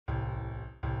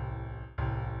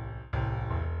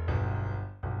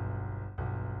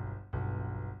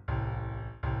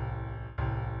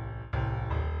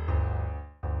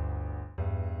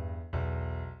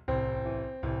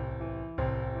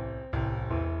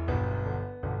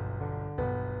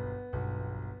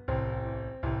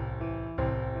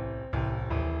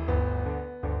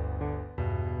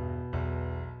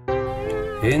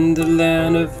in the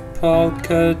land of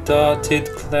polka-dotted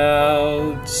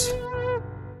clouds,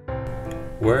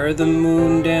 where the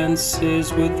moon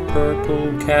dances with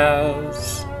purple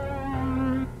cows.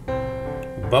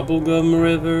 Bubblegum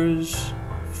rivers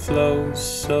flow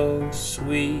so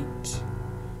sweet,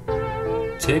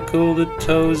 tickle the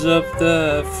toes of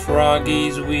the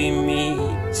froggies we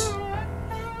meet.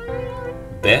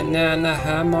 Banana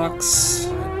hammocks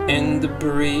in the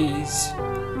breeze,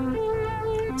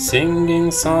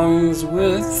 singing songs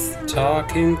with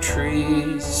talking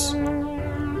trees.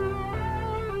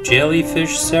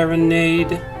 Jellyfish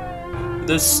serenade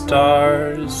the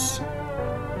stars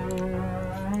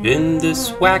in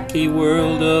this wacky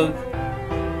world of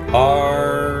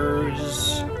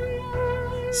ours.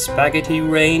 Spaghetti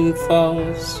rain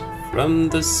falls from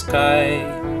the sky,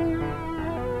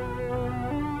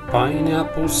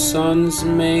 pineapple suns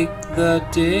make the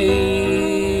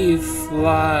day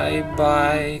fly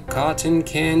by, cotton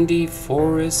candy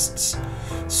forests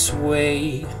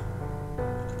sway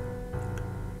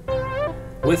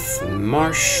with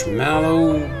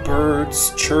marshmallow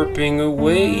birds chirping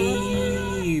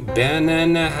away.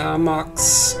 Banana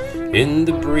hammocks in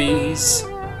the breeze,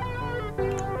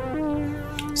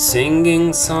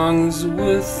 singing songs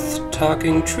with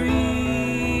talking trees.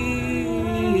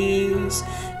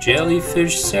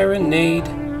 Jellyfish serenade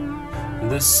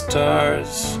the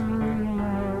stars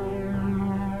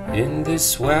in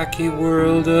this wacky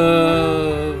world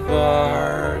of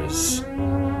ours.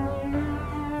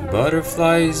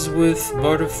 Butterflies with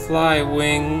butterfly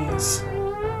wings,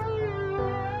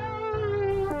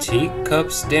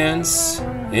 teacups dance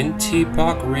in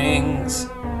teapot rings,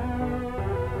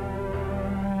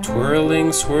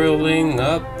 twirling, swirling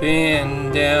up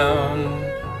and down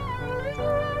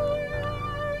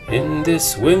in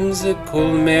this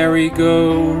whimsical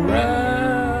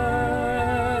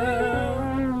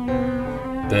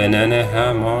merry-go-round. Banana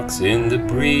hammocks in the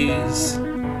breeze,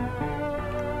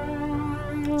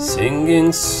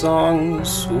 singing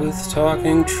songs with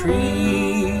talking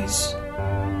trees.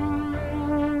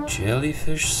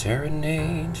 Jellyfish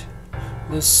serenade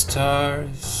the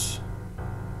stars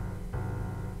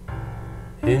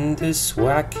in this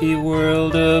wacky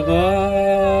world of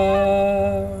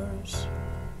ours.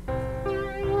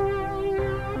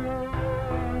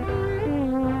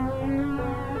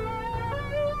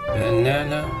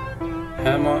 Banana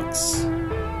hammocks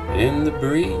in the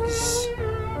breeze,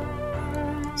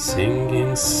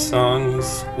 singing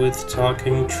songs with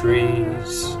talking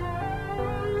trees.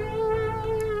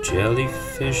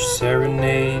 Jellyfish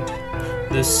serenade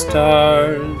the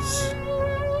stars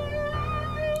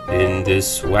in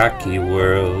this wacky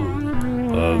world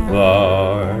of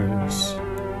ours.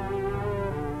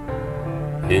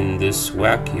 In this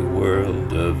wacky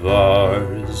world of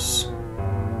ours.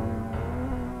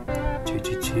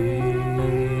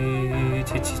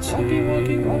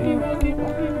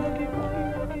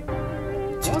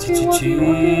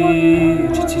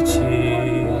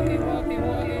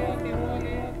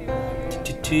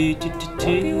 Tea